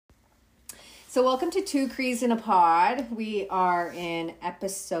So welcome to Two Crees in a Pod. We are in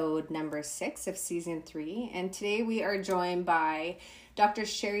episode number 6 of season 3. And today we are joined by Dr.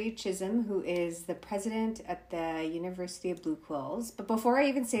 Sherry Chisholm, who is the president at the University of Blue Quills. But before I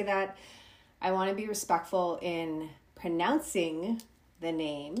even say that, I want to be respectful in pronouncing the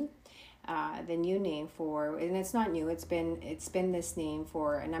name, the new name for, and it's not new, it's been this name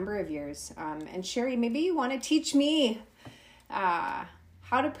for a number of years. And Sherry, maybe you want to teach me how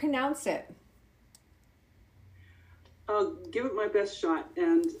to pronounce it. I'll give it my best shot,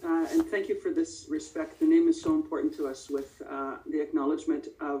 and thank you for this respect. The name is so important to us, with the acknowledgement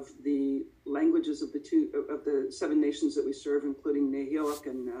of the languages of the 7 nations that we serve, including Nehiyawak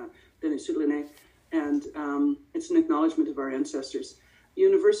and Denisudlene, and it's an acknowledgement of our ancestors.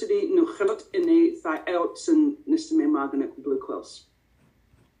 University Nuchelot Ine Thayotsen Nistame Maganek Blue Quills.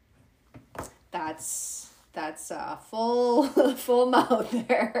 That's full mouth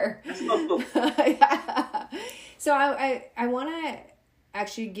there. Yeah. So I want to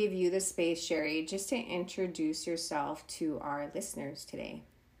actually give you the space, Sherry, just to introduce yourself to our listeners today.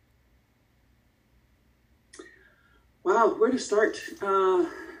 Wow, where to start?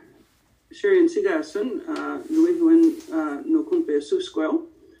 Sherry and Sigasun, Nuihuan no Kumpe Susquel,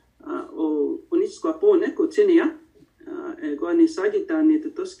 o Unisquapone, Cotinia, Guani Sagita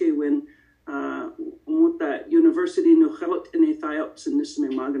Nitatoske when Mota University no Helot in a Thiops and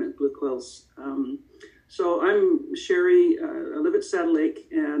Nisme Maganet Blue Quills. So I'm Sherry, I live at Saddle Lake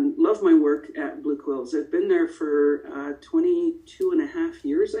and love my work at Blue Quills. I've been there for 22 and a half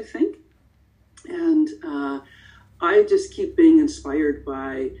years, I think. And I just keep being inspired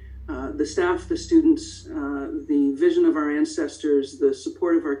by the staff, the students, the vision of our ancestors, the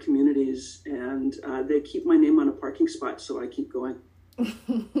support of our communities, and they keep my name on a parking spot, so I keep going.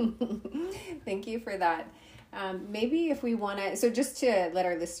 Thank you for that. Maybe if we want to, so just to let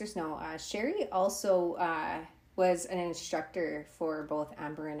our listeners know, Sherry also was an instructor for both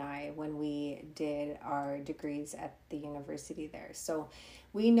Amber and I when we did our degrees at the university there. So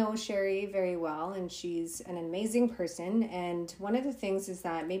we know Sherry very well, and she's an amazing person. And one of the things is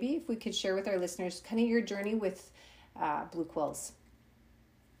that maybe if we could share with our listeners kind of your journey with Blue Quills.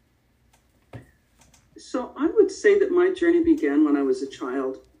 So I would say that my journey began when I was a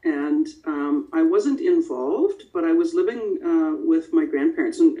child. And I wasn't involved, but I was living with my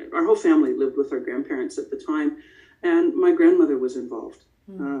grandparents, and our whole family lived with our grandparents at the time. And my grandmother was involved.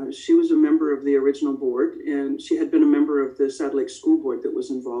 She was a member of the original board, and she had been a member of the Saddle Lake School Board that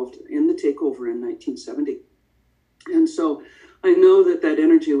was involved in the takeover in 1970. And so I know that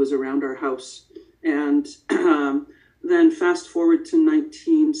energy was around our house. And then fast forward to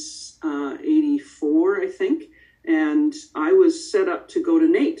 1984, I think. And I was set up to go to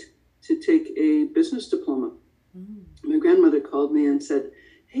NAIT to take a business diploma. My grandmother called me and said,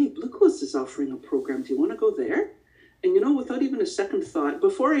 "Hey, Blue Quills is offering a program. Do you want to go there?" And without even a second thought,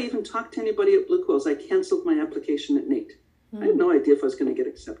 before I even talked to anybody at Blue Quills, I canceled my application at NAIT. I had no idea if I was going to get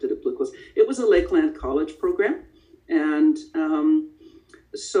accepted at Blue Quills. It was a Lakeland College program. And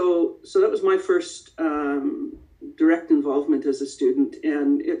so that was my first direct involvement as a student.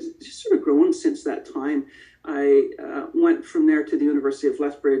 And it's just sort of grown since that time. I went from there to the University of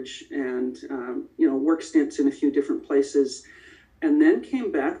Lethbridge and, work stints in a few different places, and then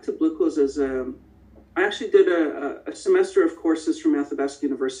came back to Blue Quills I actually did a semester of courses from Athabasca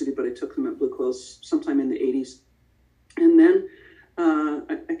University, but I took them at Blue Quills sometime in the 80s. And then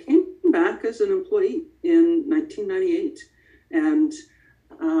I came back as an employee in 1998. And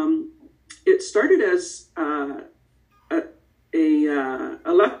it started as a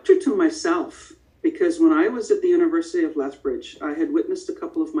lecture to myself, because when I was at the University of Lethbridge, I had witnessed a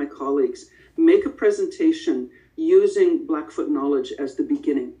couple of my colleagues make a presentation using Blackfoot knowledge as the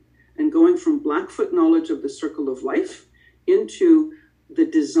beginning, and going from Blackfoot knowledge of the circle of life into the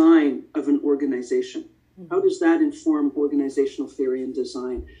design of an organization. How does that inform organizational theory and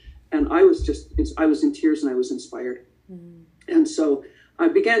design? And I was in tears and I was inspired. And so I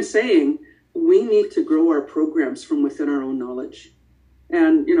began saying, we need to grow our programs from within our own knowledge.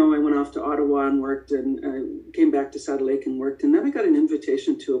 And, I went off to Ottawa and worked, and I came back to Saddle Lake and worked. And then I got an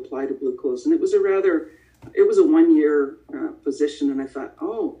invitation to apply to Blue Quills. And it was a 1-year position. And I thought,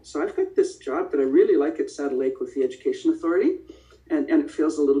 so I've got this job that I really like at Saddle Lake with the Education Authority. And it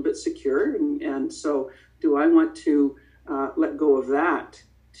feels a little bit secure. And so do I want to let go of that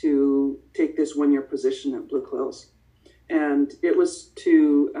to take this 1-year position at Blue Quills? And it was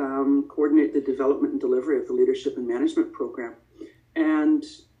to coordinate the development and delivery of the Leadership and Management Program. And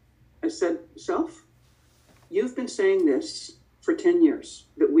I said, "Self, you've been saying this for 10 years,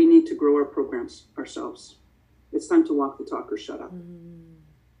 that we need to grow our programs ourselves. It's time to walk the talk or shut up."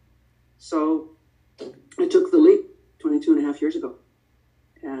 So I took the leap 22 and a half years ago.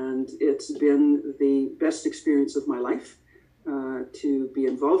 And it's been the best experience of my life to be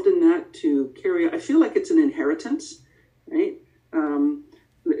involved in that, to carry. I feel like it's an inheritance, right?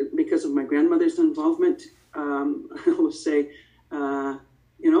 Because of my grandmother's involvement. I will say,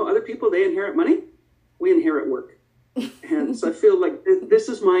 other people, they inherit money. We inherit work. And so I feel like this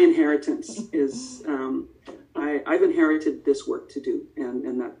is my inheritance. I've inherited this work to do,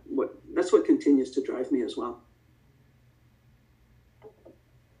 and that's what continues to drive me as well.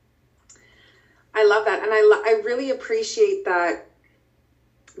 I love that, and I really appreciate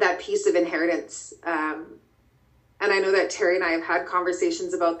that piece of inheritance. And I know that Terry and I have had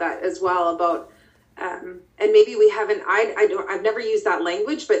conversations about that as well. About and maybe we haven't. I've never used that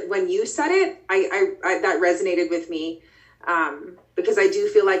language, but when you said it, I that resonated with me because I do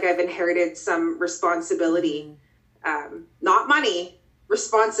feel like I've inherited some responsibility, not money,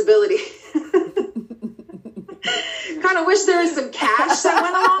 responsibility. Kind of wish there was some cash that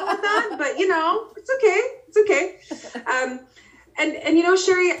went along with that, but it's okay. And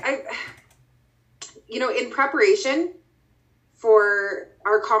Sherry, in preparation for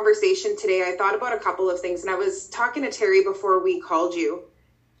our conversation today, I thought about a couple of things, and I was talking to Terry before we called you,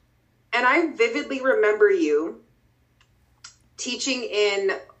 and I vividly remember you teaching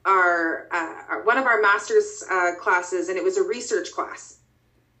in our one of our master's classes, and it was a research class.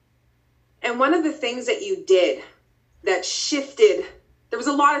 And one of the things that you did that shifted, there was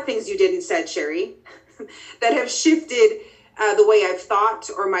a lot of things you did and said, Sherry, that have shifted the way I've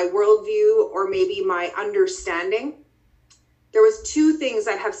thought or my worldview or maybe my understanding. There was two things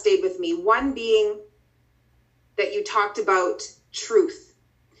that have stayed with me. One being that you talked about truth.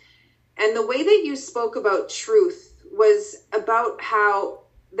 And the way that you spoke about truth was about how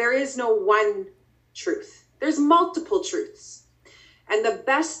there is no one truth. There's multiple truths. And the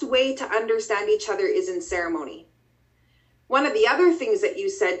best way to understand each other is in ceremony. One of the other things that you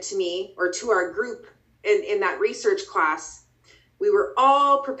said to me or to our group in that research class, we were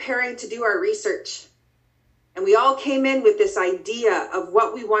all preparing to do our research. And we all came in with this idea of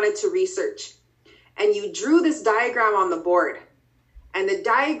what we wanted to research. And you drew this diagram on the board. And the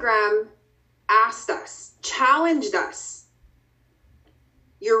diagram asked us, challenged us.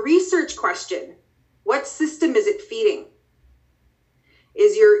 Your research question, what system is it feeding?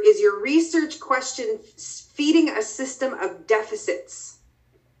 Is your research question feeding a system of deficits?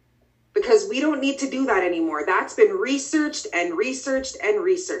 Because we don't need to do that anymore. That's been researched and researched and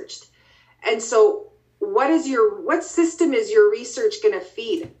researched. And so what system is your research going to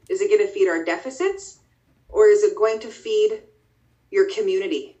feed? Is it going to feed our deficits, or is it going to feed your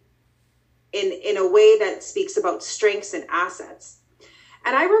community in a way that speaks about strengths and assets?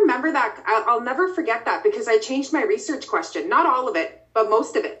 And I remember that. I'll never forget that, because I changed my research question, not all of it, but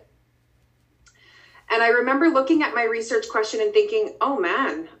most of it. And I remember looking at my research question and thinking, oh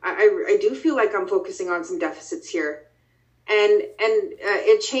man, I do feel like I'm focusing on some deficits here. And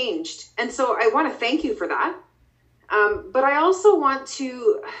it changed. And so I want to thank you for that. But I also want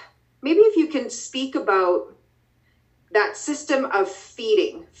to, maybe if you can speak about that system of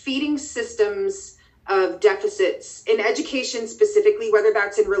feeding systems of deficits in education specifically, whether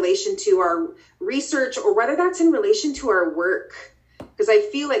that's in relation to our research or whether that's in relation to our work. Because I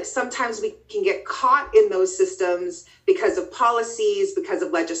feel like sometimes we can get caught in those systems because of policies, because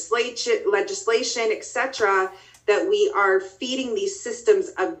of legislation, etc., that we are feeding these systems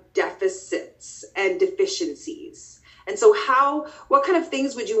of deficits and deficiencies. And so what kind of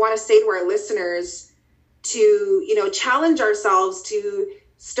things would you want to say to our listeners to, challenge ourselves to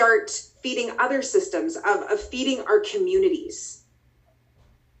start feeding other systems, of feeding our communities?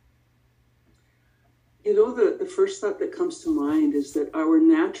 The first thought that comes to mind is that our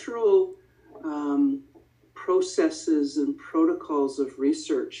natural processes and protocols of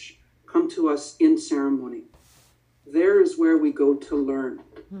research come to us in ceremony. There is where we go to learn.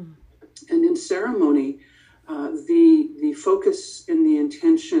 And in ceremony, the focus and the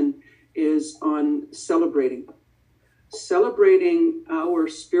intention is on celebrating our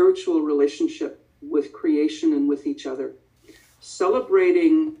spiritual relationship with creation and with each other,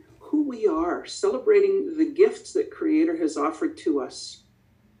 celebrating who we are, celebrating the gifts that Creator has offered to us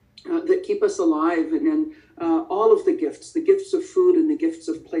that keep us alive, and all of the gifts of food and the gifts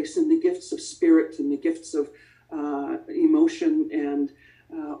of place and the gifts of spirit and the gifts of emotion and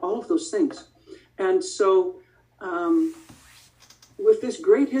all of those things. And so with this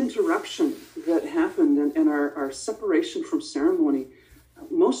great interruption that happened and our separation from ceremony,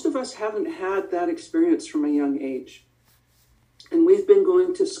 most of us haven't had that experience from a young age. And we've been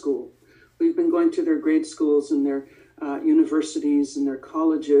going to school. We've been going to their grade schools and their universities and their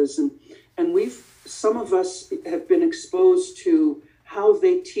colleges, and some of us have been exposed to how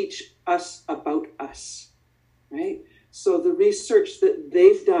they teach us about us, right? So the research that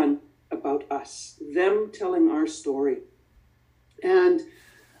they've done about us, them telling our story. And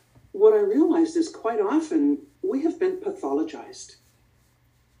what I realized is quite often we have been pathologized,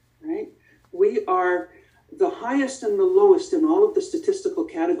 right? We are the highest and the lowest in all of the statistical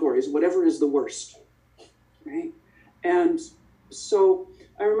categories, whatever is the worst, right? And so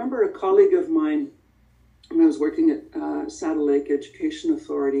I remember a colleague of mine when I was working at Saddle Lake Education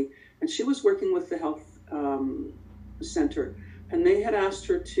Authority, and she was working with the health center, and they had asked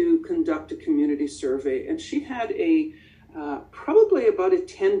her to conduct a community survey, and she had probably about a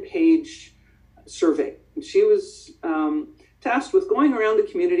 10-page survey. And she was tasked with going around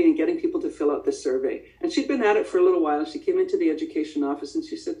the community and getting people to fill out this survey. And she'd been at it for a little while. She came into the education office and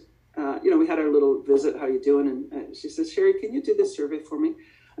she said, we had our little visit, how you doing? And she says, Sherry, can you do this survey for me?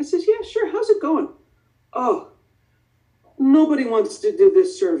 I said, yeah, sure. How's it going? Oh, nobody wants to do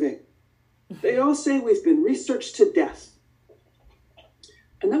this survey. They all say we've been researched to death.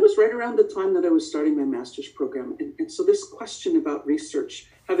 And that was right around the time that I was starting my master's program. And so this question about research,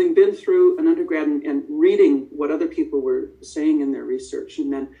 having been through an undergrad and reading what other people were saying in their research,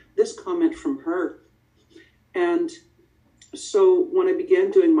 and then this comment from her. And so when I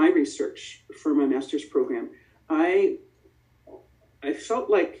began doing my research for my master's program, I felt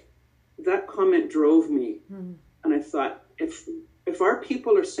like that comment drove me. And I thought, if our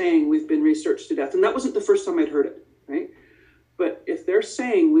people are saying we've been researched to death, and that wasn't the first time I'd heard it, right? But if they're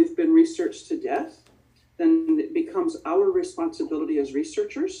saying we've been researched to death, then it becomes our responsibility as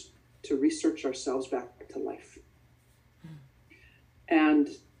researchers to research ourselves back to life. And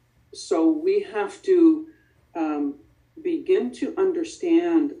so we have to begin to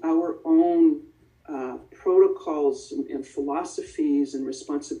understand our own protocols and philosophies and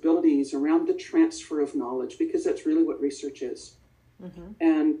responsibilities around the transfer of knowledge, because that's really what research is.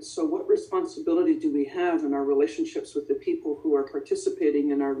 And so what responsibility do we have in our relationships with the people who are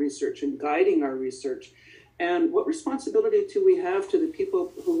participating in our research and guiding our research? And what responsibility do we have to the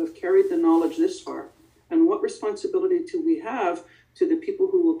people who have carried the knowledge this far? And what responsibility do we have to the people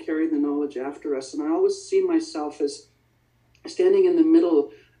who will carry the knowledge after us? And I always see myself as standing in the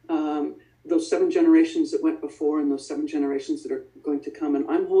middle, those 7 generations that went before and those 7 generations that are going to come. And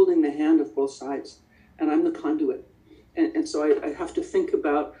I'm holding the hand of both sides, and I'm the conduit. And so I have to think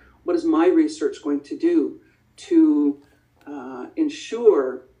about what is my research going to do to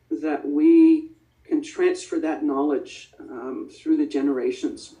ensure that we can transfer that knowledge through the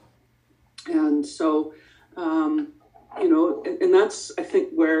generations. And so, and that's, I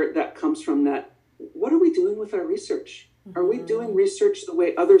think, where that comes from, that what are we doing with our research? Are we doing research the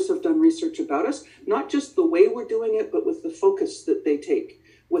way others have done research about us? Not just the way we're doing it, but with the focus that they take,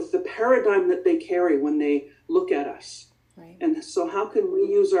 with the paradigm that they carry when they look at us. Right. And so how can we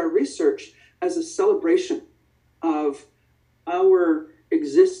use our research as a celebration of our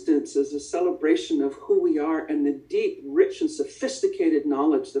existence, as a celebration of who we are and the deep, rich, and sophisticated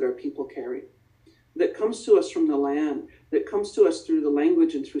knowledge that our people carry, that comes to us from the land, that comes to us through the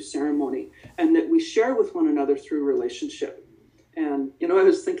language and through ceremony, and that we share with one another through relationship. And, I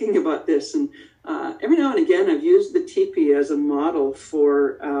was thinking about this, and every now and again I've used the teepee as a model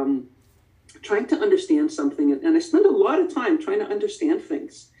for trying to understand something. And I spend a lot of time trying to understand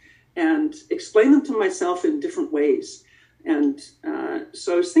things and explain them to myself in different ways. And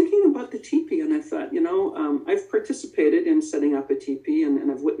so I was thinking about the teepee, and I thought, I've participated in setting up a teepee, and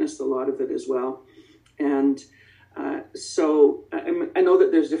I've witnessed a lot of it as well. And so I know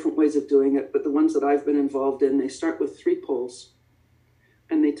that there's different ways of doing it, but the ones that I've been involved in, they start with 3 poles,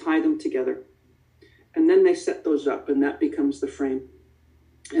 and they tie them together. And then they set those up, and that becomes the frame.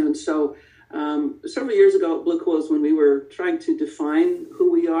 And so several years ago at Blue Quills, when we were trying to define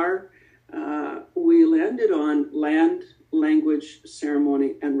who we are, we landed on land, language,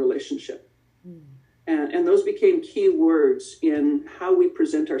 ceremony, and relationship. And those became key words in how we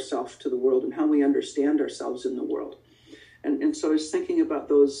present ourselves to the world and how we understand ourselves in the world. And so I was thinking about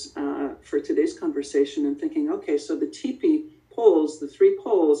those for today's conversation and thinking, okay, so the teepee poles, the 3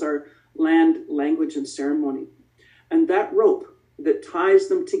 poles, are land, language, and ceremony. And that rope that ties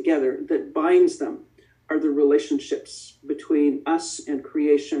them together, that binds them, are the relationships between us and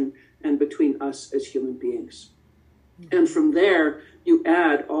creation and between us as human beings. And from there, you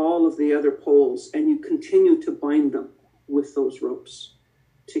add all of the other poles and you continue to bind them with those ropes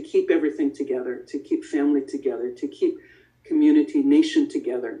to keep everything together, to keep family together, to keep community, nation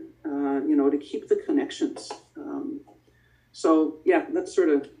together, to keep the connections. So, yeah, that's sort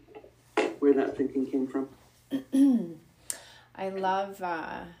of where that thinking came from. I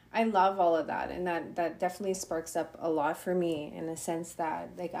love all of that, and that definitely sparks up a lot for me in the sense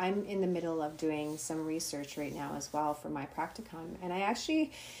that like I'm in the middle of doing some research right now as well for my practicum, and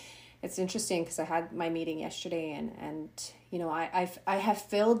it's interesting because I had my meeting yesterday, and you know I have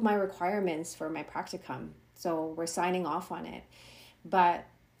filled my requirements for my practicum, so we're signing off on it, but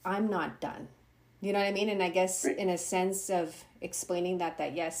I'm not done. You know what I mean? And I guess in a sense of explaining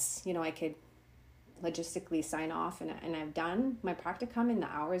that yes, you know, I could logistically sign off and I've done my practicum in the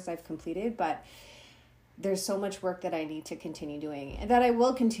hours I've completed, but there's so much work that I need to continue doing and that I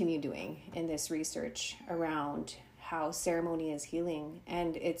will continue doing in this research around how ceremony is healing.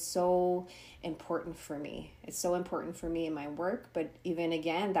 And it's so important for me. It's so important for me in my work, but even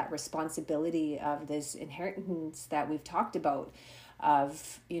again, that responsibility of this inheritance that we've talked about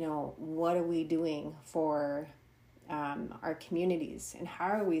of, you know, what are we doing for our communities and how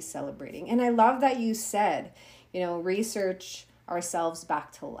are we celebrating? And I love that you said, you know, research ourselves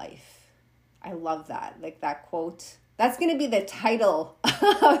back to life. I love that. Like that quote, that's going to be the title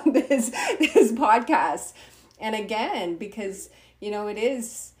of this podcast. And again, because, you know, it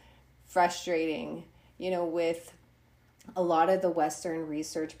is frustrating, you know, with a lot of the Western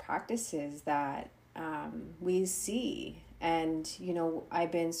research practices that we see. And, you know,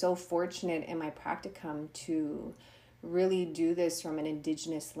 I've been so fortunate in my practicum to really do this from an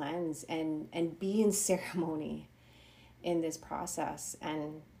Indigenous lens and be in ceremony in this process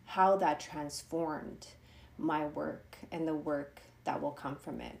and how that transformed my work and the work that will come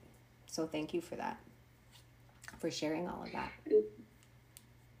from it. So thank you for that, for sharing all of that.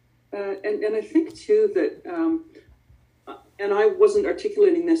 And I think too that, and I wasn't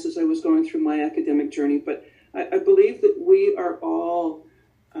articulating this as I was going through my academic journey, but I believe that we are all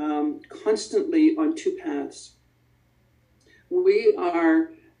constantly on two paths. We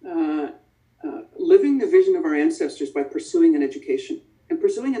are living the vision of our ancestors by pursuing an education and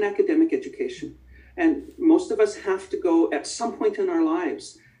pursuing an academic education. And most of us have to go at some point in our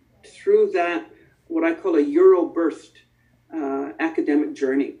lives through that, what I call a Euro-birthed academic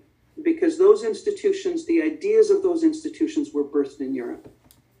journey, because those institutions, the ideas of those institutions were birthed in Europe.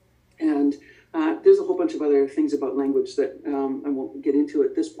 And there's a whole bunch of other things about language that I won't get into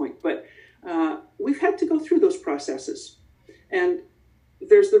at this point, but we've had to go through those processes. And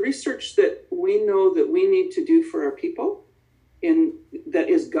there's the research that we know that we need to do for our people that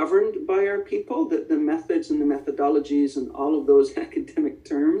is governed by our people, the methods and the methodologies and all of those academic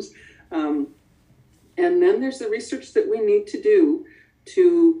terms. And then there's the research that we need to do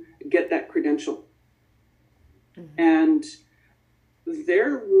to get that credential. Mm-hmm. And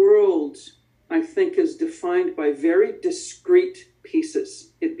their world, I think, is defined by very discrete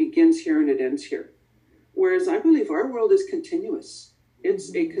pieces. It begins here and it ends here. Whereas I believe our world is continuous.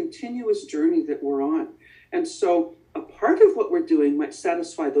 It's a continuous journey that we're on. And so a part of what we're doing might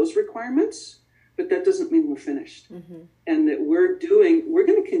satisfy those requirements, but that doesn't mean we're finished. Mm-hmm. And that we're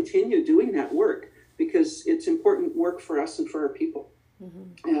going to continue doing that work because it's important work for us and for our people.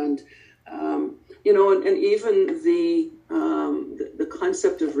 Mm-hmm. And, you know, and even the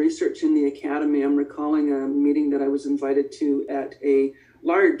concept of research in the academy, I'm recalling a meeting that I was invited to at a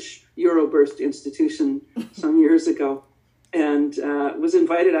large Euro-birthed institution some years ago, and was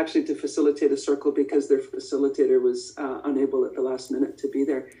invited actually to facilitate a circle because their facilitator was unable at the last minute to be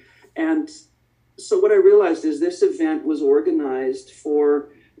there. And so what I realized is this event was organized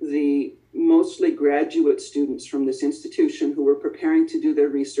for the mostly graduate students from this institution who were preparing to do their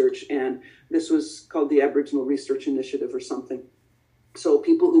research, and this was called the Aboriginal Research Initiative or something. So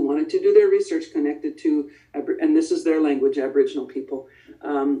people who wanted to do their research connected to, and this is their language, Aboriginal people,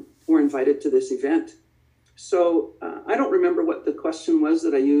 were invited to this event. So I don't remember what the question was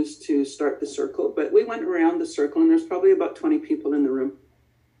that I used to start the circle, but we went around the circle and there's probably about 20 people in the room.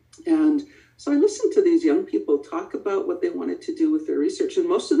 And so I listened to these young people talk about what they wanted to do with their research. And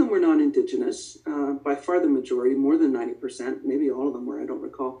most of them were non-Indigenous, by far the majority, more than 90%, maybe all of them were, I don't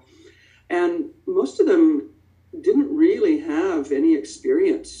recall. And most of them didn't really have any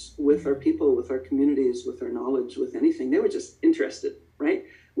experience with our people, with our communities, with our knowledge, with anything. They were just interested, right?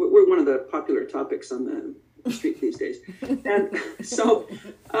 We're one of the popular topics on the street these days. And so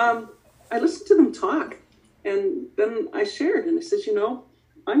I listened to them talk, and then I shared, and I said, you know,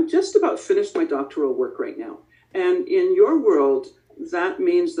 I'm just about finished my doctoral work right now. And in your world, that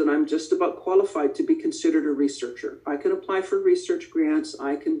means that I'm just about qualified to be considered a researcher. I can apply for research grants.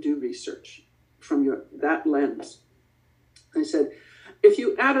 I can do research from that lens. I said, if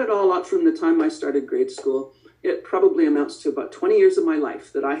you add it all up from the time I started grade school, it probably amounts to about 20 years of my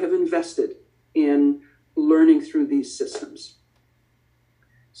life that I have invested in learning through these systems.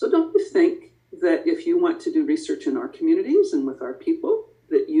 So don't you think that if you want to do research in our communities and with our people,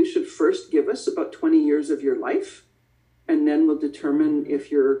 that you should first give us about 20 years of your life, and then we'll determine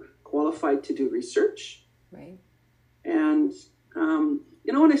if you're qualified to do research. Right. And,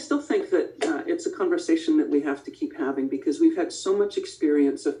 and I still think that it's a conversation that we have to keep having, because we've had so much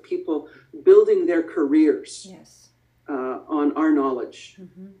experience of people building their careers Yes. On our knowledge.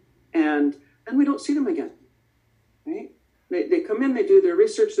 Mm-hmm. And then we don't see them again, right? They come in, they do their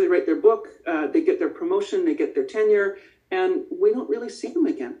research, they write their book, they get their promotion, they get their tenure, and we don't really see them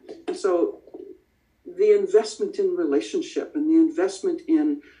again. And so the investment in relationship and the investment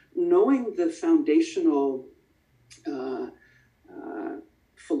in knowing the foundational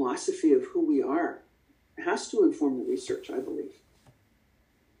philosophy of who we are has to inform the research, I believe.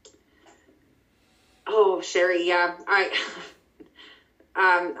 Oh, Sherry, yeah.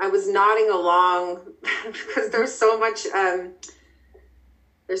 I was nodding along because there's so much,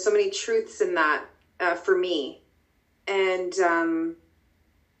 there's so many truths in that for me. And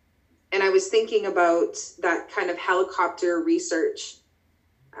I was thinking about that kind of helicopter research.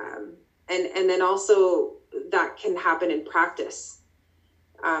 And then also that can happen in practice.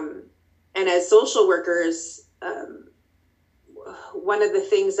 And as social workers, one of the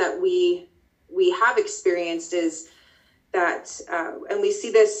things that we have experienced is that, and we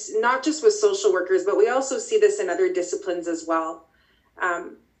see this not just with social workers, but we also see this in other disciplines as well,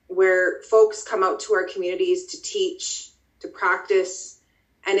 where folks come out to our communities to teach, to practice,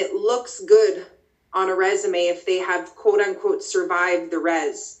 and it looks good on a resume if they have quote unquote survived the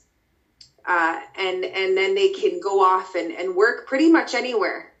res. And then they can go off and work pretty much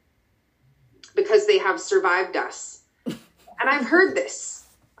anywhere because they have survived us. And I've heard this.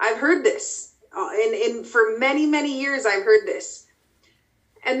 And for many, many years, I've heard this.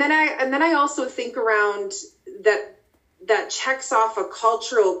 And then I also think around that checks off a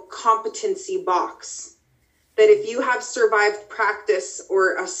cultural competency box. That if you have survived practice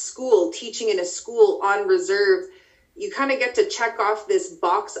or a school, teaching in a school on reserve, you kind of get to check off this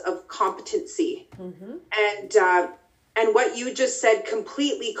box of competency. Mm-hmm. And what you just said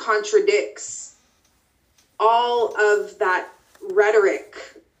completely contradicts all of that rhetoric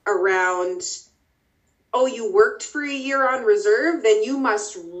around, oh, you worked for a year on reserve, then you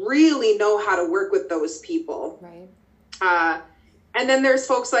must really know how to work with those people. Right. And then there's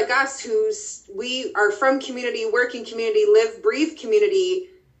folks like us we are from community, work in community, live, breathe community,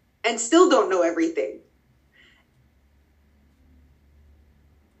 and still don't know everything.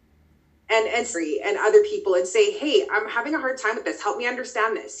 And other people and say, hey, I'm having a hard time with this. Help me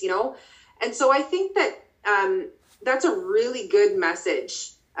understand this, And so I think that that's a really good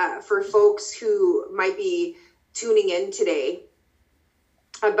message for folks who might be tuning in today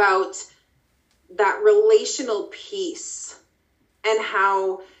about that relational piece and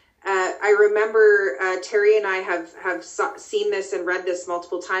how I remember Terry and I have seen this and read this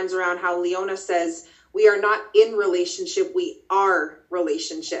multiple times around how Leona says, we are not in relationship, we are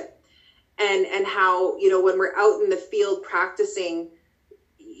relationship. And how, when we're out in the field practicing,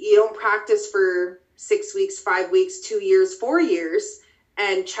 you don't practice for 6 weeks, 5 weeks, 2 years, 4 years,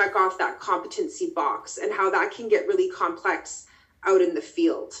 and check off that competency box, and how that can get really complex out in the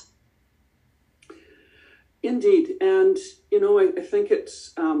field. Indeed. And, I think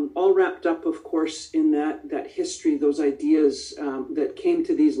it's all wrapped up, of course, in that history, those ideas that came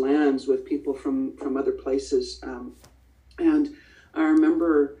to these lands with people from other places. And I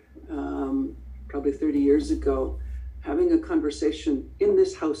remember probably 30 years ago having a conversation in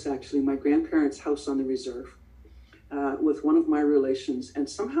this house, actually, my grandparents' house on the reserve, with one of my relations. And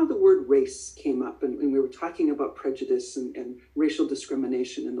somehow the word race came up, and we were talking about prejudice and racial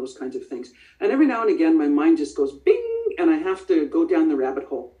discrimination and those kinds of things. And every now and again, my mind just goes bing, and I have to go down the rabbit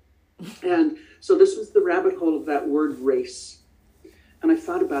hole. And so this was the rabbit hole of that word race. And I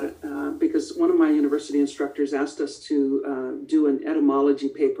thought about it because one of my university instructors asked us to do an etymology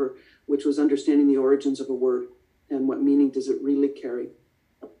paper, which was understanding the origins of a word and what meaning does it really carry.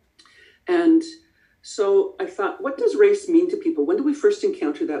 And so I thought, what does race mean to people? When do we first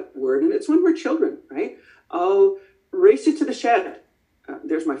encounter that word? And it's when we're children, right? I'll race you to the shed.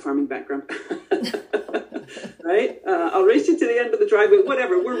 There's my farming background. Right? I'll race you to the end of the driveway,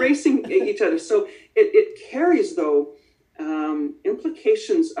 whatever. We're racing each other. So it carries, though,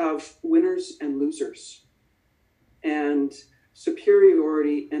 implications of winners and losers and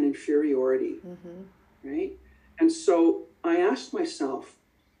superiority and inferiority, right? And so I asked myself,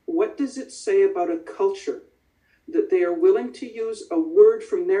 what does it say about a culture that they are willing to use a word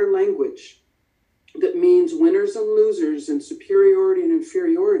from their language that means winners and losers and superiority and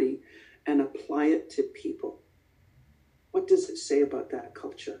inferiority and apply it to people? What does it say about that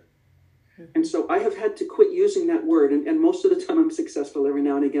culture? And so I have had to quit using that word. And most of the time I'm successful. Every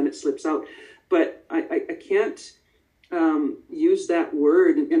now and again it slips out. But I can't use that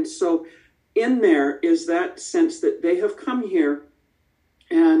word. And so in there is that sense that they have come here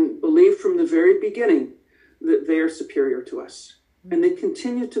and believed from the very beginning that they are superior to us. And they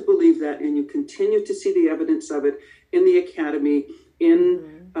continue to believe that, and you continue to see the evidence of it in the academy,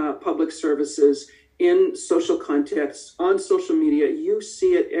 in public services, in social contexts, on social media. You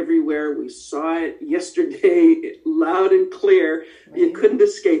see it everywhere. We saw it yesterday, loud and clear. Right. You couldn't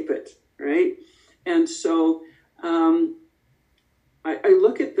escape it, right? And so I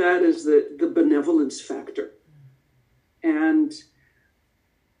look at that as the benevolence factor. And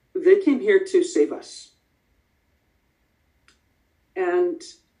they came here to save us. And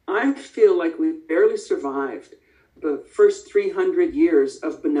I feel like we barely survived the first 300 years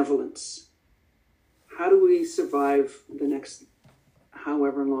of benevolence. How do we survive the next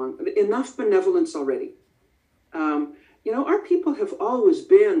however long? Enough benevolence already. Our people have always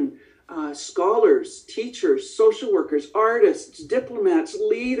been scholars, teachers, social workers, artists, diplomats,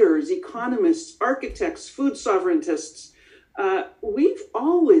 leaders, economists, architects, food sovereigntists. We've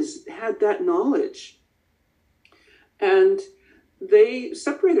always had that knowledge. And they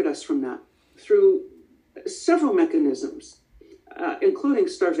separated us from that through several mechanisms, including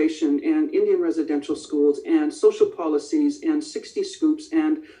starvation and Indian residential schools and social policies and 60 scoops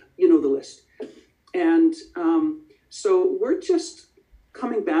and the list. And so we're just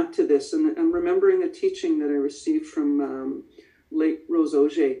coming back to this and remembering a teaching that I received from late Rose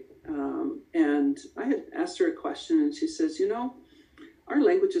Auger. And I had asked her a question, and she says, our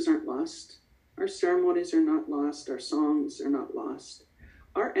languages aren't lost. Our ceremonies are not lost. Our songs are not lost.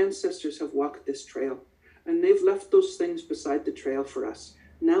 Our ancestors have walked this trail, and they've left those things beside the trail for us.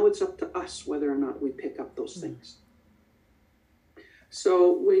 Now it's up to us whether or not we pick up those things.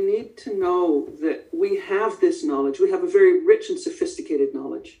 So we need to know that we have this knowledge. We have a very rich and sophisticated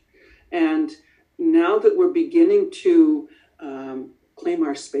knowledge. And now that we're beginning to claim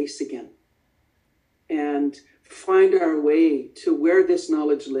our space again and find our way to where this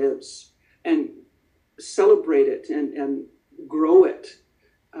knowledge lives, and celebrate it and grow it.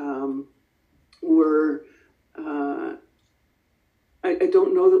 I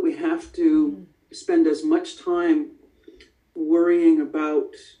don't know that we have to spend as much time worrying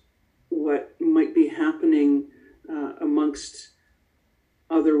about what might be happening amongst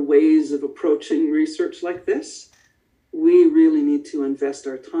other ways of approaching research like this. We really need to invest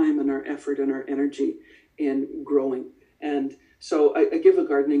our time and our effort and our energy in growing. And so I give a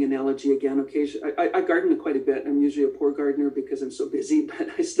gardening analogy again. Occasionally, I garden quite a bit. I'm usually a poor gardener because I'm so busy, but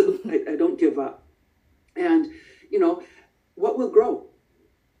I don't give up. And, what will grow?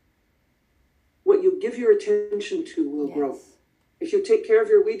 What you give your attention to will grow. If you take care of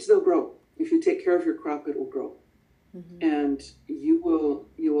your weeds, they'll grow. If you take care of your crop, it will grow. Mm-hmm. And you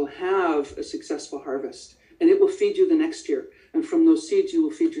will have a successful harvest. And it will feed you the next year. And from those seeds, you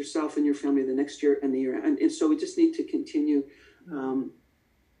will feed yourself and your family the next year and the year. And so we just need to continue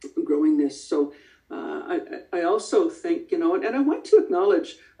growing this. So I also think, and I want to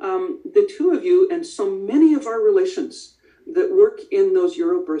acknowledge the two of you and so many of our relations that work in those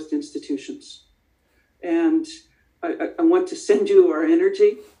Eurobirth institutions. And I want to send you our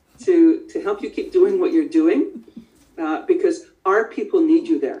energy to help you keep doing what you're doing because our people need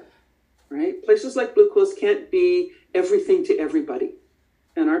you there. Right? Places like Blue Quills can't be everything to everybody.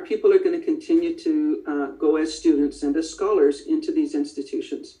 And our people are going to continue to go as students and as scholars into these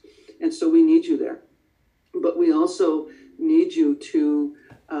institutions. And so we need you there. But we also need you to,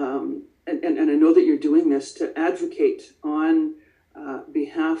 and I know that you're doing this, to advocate on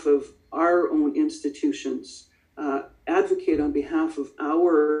behalf of our own institutions, advocate on behalf of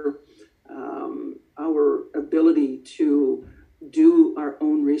our ability to do our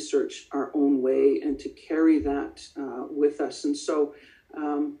own research our own way and to carry that with us. And so,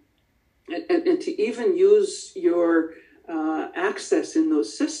 and to even use your access in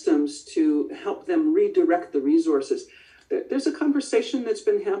those systems to help them redirect the resources. There's a conversation that's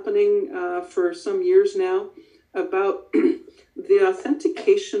been happening for some years now about the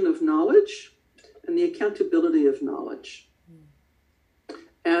authentication of knowledge and the accountability of knowledge.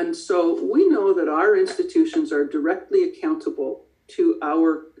 And so we know that our institutions are directly accountable to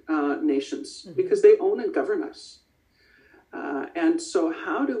our nations because they own and govern us. And so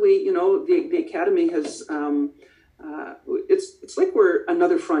how do we, the Academy has, it's like we're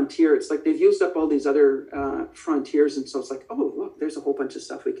another frontier. It's like they've used up all these other frontiers. And so it's like, oh, look, there's a whole bunch of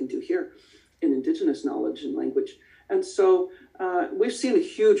stuff we can do here in Indigenous knowledge and language. And so we've seen a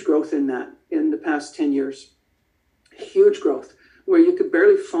huge growth in that in the past 10 years, huge growth. where you could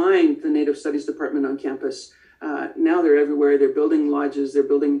barely find the Native Studies department on campus. Now they're everywhere. They're building lodges, they're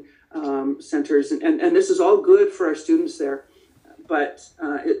building centers, and this is all good for our students there. But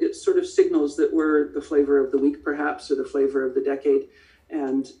it sort of signals that we're the flavor of the week, perhaps, or the flavor of the decade.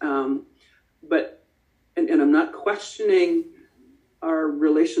 And I'm not questioning our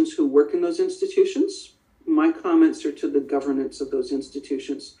relations who work in those institutions. My comments are to the governance of those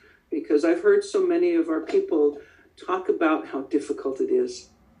institutions, because I've heard so many of our people talk about how difficult it is,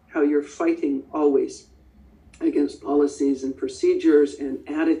 how you're fighting always against policies and procedures and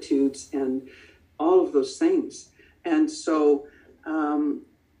attitudes and all of those things. And so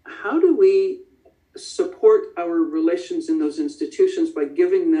how do we support our relations in those institutions by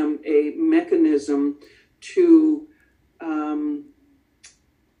giving them a mechanism to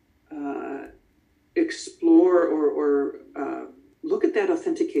explore or look at that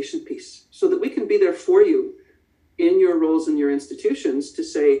authentication piece, so that we can be there for you in your roles in your institutions to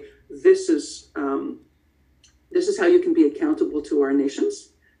say, this is how you can be accountable to our nations,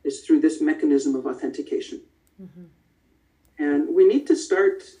 is through this mechanism of authentication. Mm-hmm. And we need to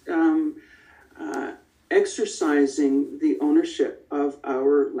start exercising the ownership of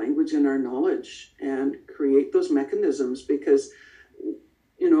our language and our knowledge and create those mechanisms, because,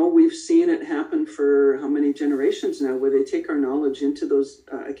 you know, we've seen it happen for how many generations now, where they take our knowledge into those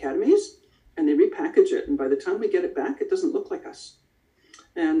academies and they repackage it. And by the time we get it back, it doesn't look like us.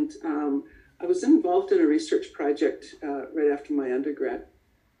 And I was involved in a research project right after my undergrad.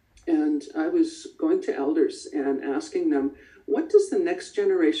 And I was going to elders and asking them, what does the next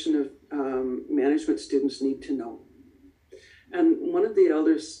generation of management students need to know? And one of the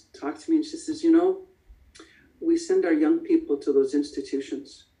elders talked to me and she says, you know, we send our young people to those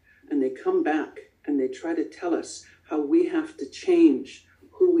institutions and they come back and they try to tell us how we have to change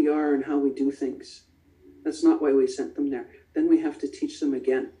who we are and how we do things. That's not why we sent them there. Then we have to teach them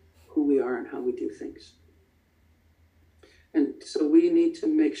again who we are and how we do things. And so we need to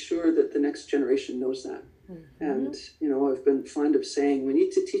make sure that the next generation knows that. Mm-hmm. And, you know, I've been fond of saying we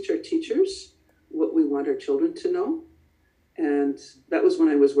need to teach our teachers what we want our children to know. And that was when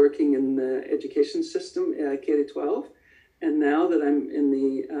I was working in the education system, K-12. And now that I'm in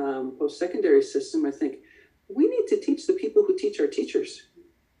the post-secondary system, I think we need to teach the people who teach our teachers.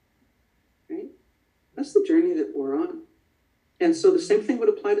 Right? That's the journey that we're on. And so the same thing would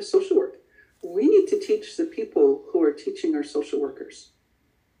apply to social work. We need to teach the people who are teaching our social workers,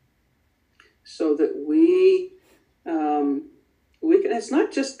 so that we can, it's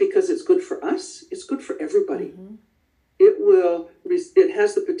not just because it's good for us, it's good for everybody. Mm-hmm. It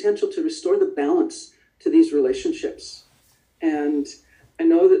has the potential to restore the balance to these relationships. And I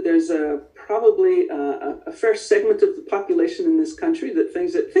know that there's probably a fair segment of the population in this country that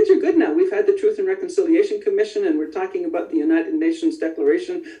thinks that things are good now. We've had the Truth and Reconciliation Commission, and we're talking about the United Nations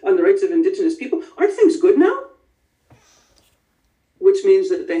Declaration on the Rights of Indigenous People. Aren't things good now? Which means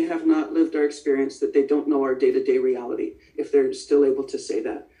that they have not lived our experience, that they don't know our day-to-day reality, if they're still able to say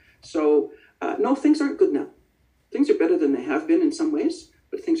that. So, no, things aren't good now. Things are better than they have been in some ways,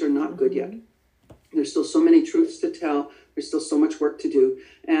 but things are not good yet. There's still so many truths to tell. There's still so much work to do.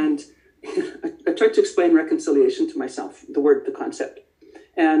 And I tried to explain reconciliation to myself, the concept.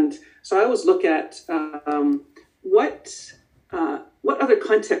 And so I always look at what other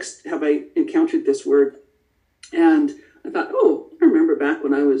context have I encountered this word? And I thought, I remember back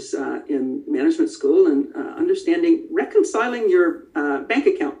when I was in management school and understanding reconciling your bank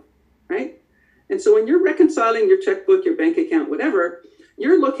account, right? And so when you're reconciling your checkbook, your bank account, whatever,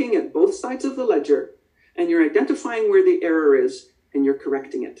 you're looking at both sides of the ledger and you're identifying where the error is and you're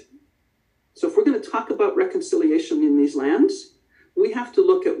correcting it. So if we're going to talk about reconciliation in these lands, we have to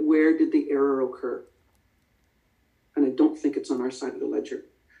look at where did the error occur. And I don't think it's on our side of the ledger.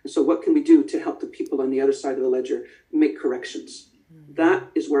 And so what can we do to help the people on the other side of the ledger make corrections? Mm-hmm. That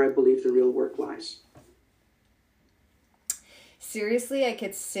is where I believe the real work lies. Seriously, I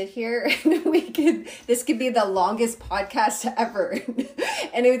could sit here and this could be the longest podcast ever.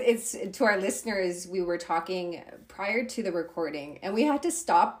 And it's to our listeners, we were talking prior to the recording and we had to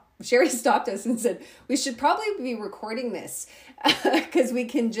stop. Sherry stopped us and said, we should probably be recording this because we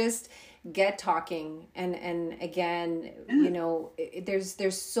can just get talking. And again, you know,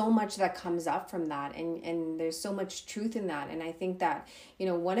 there's so much that comes up from that and there's so much truth in that. And I think that, you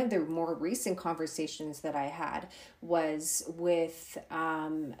know, one of the more recent conversations that I had was with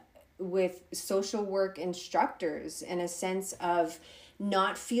social work instructors, in a sense of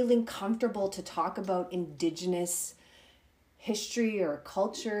not feeling comfortable to talk about Indigenous history or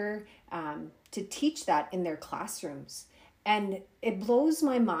culture, to teach that in their classrooms. And it blows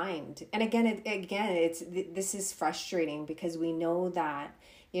my mind. And this is frustrating because we know that,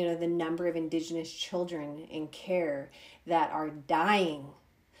 you know, the number of Indigenous children in care that are dying.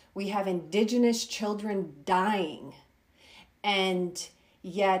 We have Indigenous children dying. And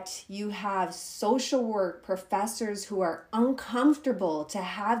yet you have social work professors who are uncomfortable to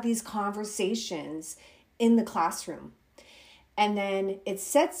have these conversations in the classroom. And then it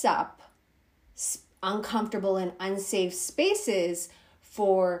sets up uncomfortable and unsafe spaces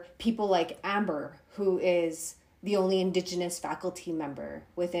for people like Amber, who is the only Indigenous faculty member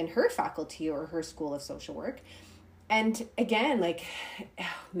within her faculty or her school of social work. And again, like,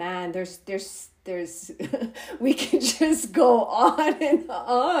 man, there's we can just go on and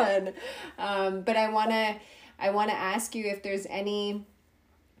on. But I want to ask you if there's any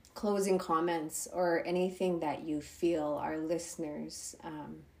closing comments or anything that you feel our listeners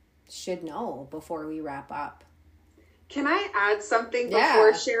should know before we wrap up. Can I add something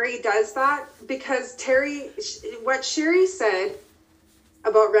before Sherry does that? Because Terry, what Sherry said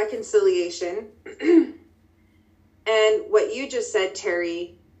about reconciliation and what you just said,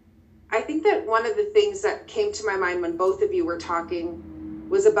 Terry, I think that one of the things that came to my mind when both of you were talking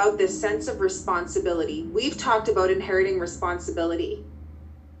was about this sense of responsibility. We've talked about inheriting responsibility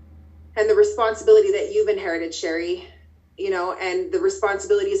and the responsibility that you've inherited, Sherry, you know, and the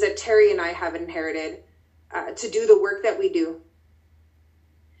responsibilities that Terry and I have inherited to do the work that we do.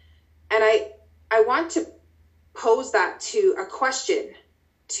 And I want to pose that to a question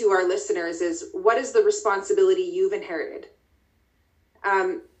to our listeners is, what is the responsibility you've inherited?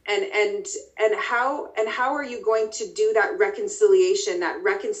 And how are you going to do that reconciliation, that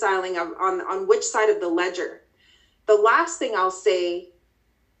reconciling on which side of the ledger? The last thing I'll say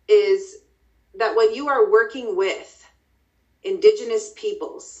is that when you are working with Indigenous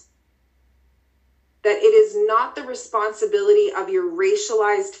peoples, that it is not the responsibility of your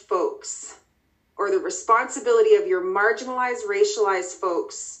racialized folks or the responsibility of your marginalized, racialized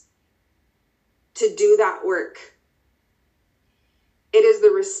folks to do that work. It is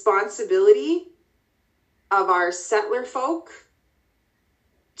the responsibility of our settler folk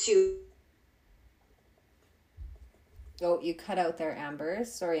to... Oh, you cut out there, Amber.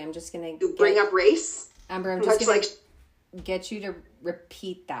 Sorry, I'm just going to bring up race. Amber, I'm just going to get you to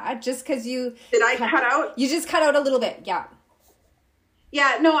repeat that just because you... Did I cut out? You just cut out a little bit, yeah.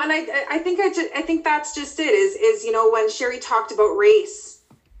 Yeah, no, and I think that's just it, is you know, when Sherry talked about race,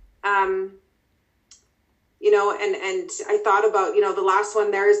 you know, and I thought about, you know, the last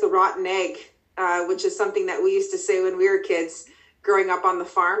one there is the rotten egg, which is something that we used to say when we were kids growing up on the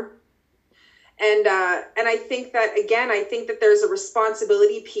farm. And I think that, again, I think that there's a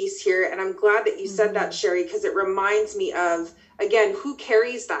responsibility piece here. And I'm glad that you said that, Sherry, because it reminds me of, again, who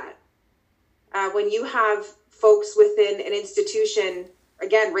carries that? When you have folks within an institution,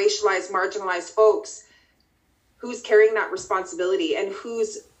 again, racialized, marginalized folks, who's carrying that responsibility and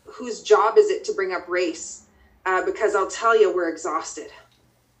whose job is it to bring up race? Because I'll tell you, we're exhausted.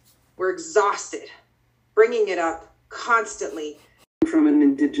 We're exhausted bringing it up constantly. From an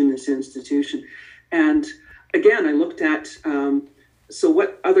Indigenous institution. And again, I looked at, so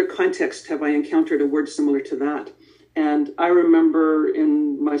what other context have I encountered a word similar to that? And I remember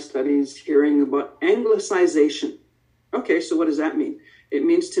in my studies hearing about Anglicization. Okay, so what does that mean? It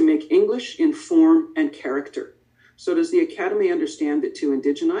means to make English in form and character. So does the Academy understand that to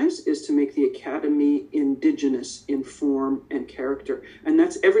indigenize is to make the Academy Indigenous in form and character? And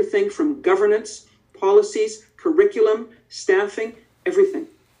that's everything from governance, policies, curriculum, staffing, everything.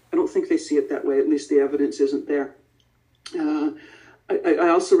 I don't think they see it that way. At least the evidence isn't there. I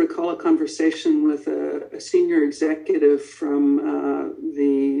also recall a conversation with a senior executive from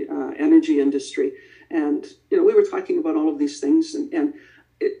the energy industry. And, you know, we were talking about all of these things. And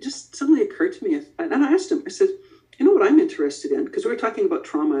it just suddenly occurred to me. And I asked him, I said, you know what I'm interested in? Because we were talking about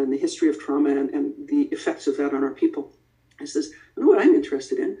trauma and the history of trauma and the effects of that on our people. I says, you know what I'm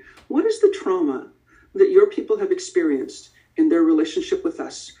interested in? What is the trauma that your people have experienced in their relationship with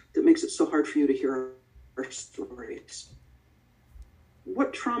us that makes it so hard for you to hear our stories?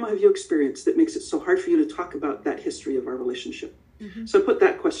 What trauma have you experienced that makes it so hard for you to talk about that history of our relationship? Mm-hmm. So I put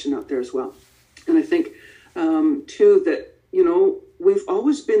that question out there as well. And I think, too, that, you know, we've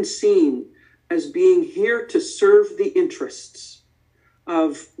always been seen as being here to serve the interests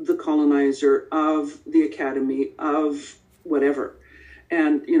of the colonizer, of the academy, of whatever.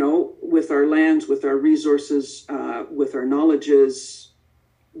 And, you know, with our lands, with our resources, with our knowledges,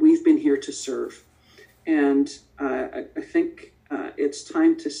 we've been here to serve. And I think it's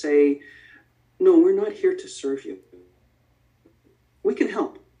time to say, no, we're not here to serve you. We can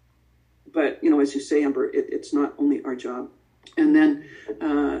help, But, as you say, Amber, it's not only our job. And then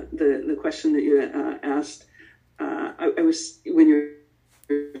the question that you asked, I was, when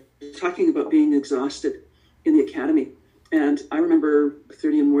you're talking about being exhausted in the academy, and I remember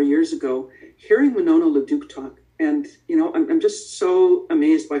 30 and more years ago hearing Winona LaDuke talk, and I'm just so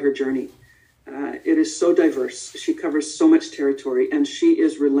amazed by her journey. It is so diverse. She covers so much territory, and she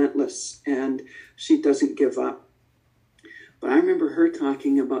is relentless, and she doesn't give up. But I remember her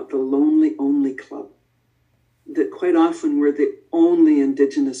talking about the Lonely Only Club, that quite often we're the only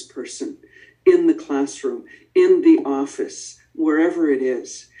Indigenous person in the classroom, in the office, wherever it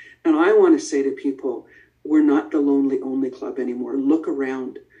is. And I want to say to people, we're not the Lonely Only Club anymore. Look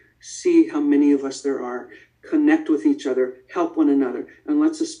around, see how many of us there are, connect with each other, help one another, and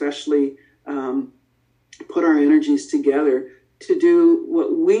let's especially put our energies together to do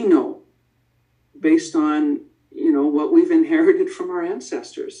what we know based on, what we've inherited from our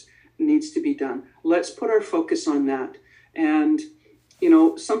ancestors needs to be done. Let's put our focus on that. And,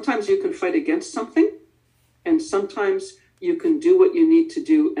 sometimes you can fight against something, and sometimes you can do what you need to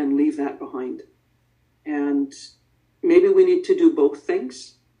do and leave that behind. And maybe we need to do both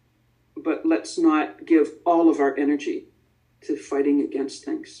things, but let's not give all of our energy to fighting against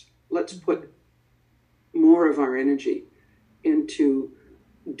things. Let's put more of our energy into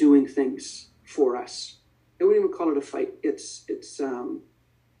doing things for us. I wouldn't even call it a fight. It's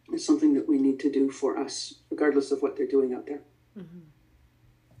something that we need to do for us, regardless of what they're doing out there. Mm-hmm.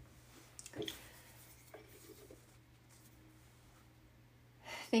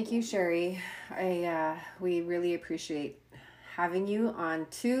 Thank you, Sherry. We really appreciate having you on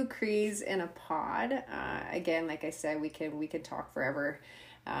Two Crees in a Pod. Again, like I said, we could talk forever,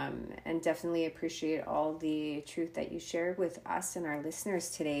 and definitely appreciate all the truth that you shared with us and our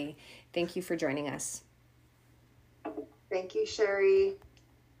listeners today. Thank you for joining us. Thank you, Sherry.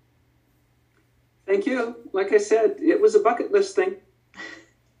 Thank you. Like I said, it was a bucket list thing.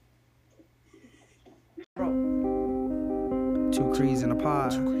 Two Crees in a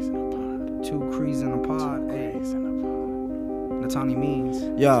Pod. Two Crees in a Pod. Hey. Natani means.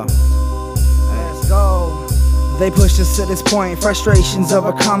 Yo. Let's go. They pushed us to this point, frustrations of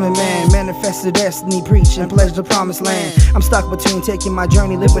a common man. Manifested destiny, preach and pledge the promised land. I'm stuck between taking my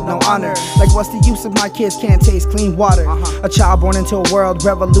journey, live with no honor. Like what's the use if my kids can't taste clean water? A child born into a world,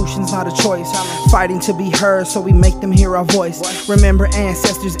 revolution's not a choice. Fighting to be heard, so we make them hear our voice. Remember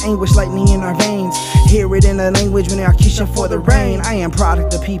ancestors' anguish, lightning in our veins. Hear it in the language when they are kissing for the rain. I am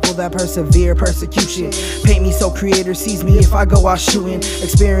product of people that persevere persecution. Paint me so creator sees me if I go out shooting.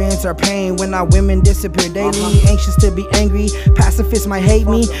 Experience our pain when our women disappear daily. Anxious to be angry, pacifists might hate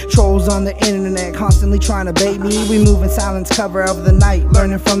me. Trolls on the internet constantly trying to bait me. We move in silence, cover of the night,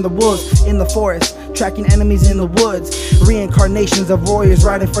 learning from the wolves in the forest, tracking enemies in the woods. Reincarnations of warriors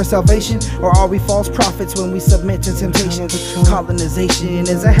riding for salvation, or are we false prophets when we submit to temptation? Colonization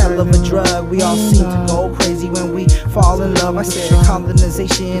is a hell of a drug. We all seem to go crazy when we fall in love. I said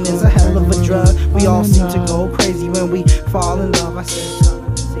colonization is a hell of a drug. We all seem to go crazy when we fall in love. I said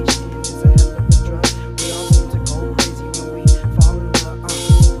colonization is a hell of a drug. We all seem to go crazy when we fall in love.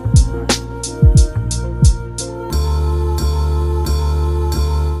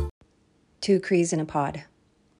 Two Crees in a Pod.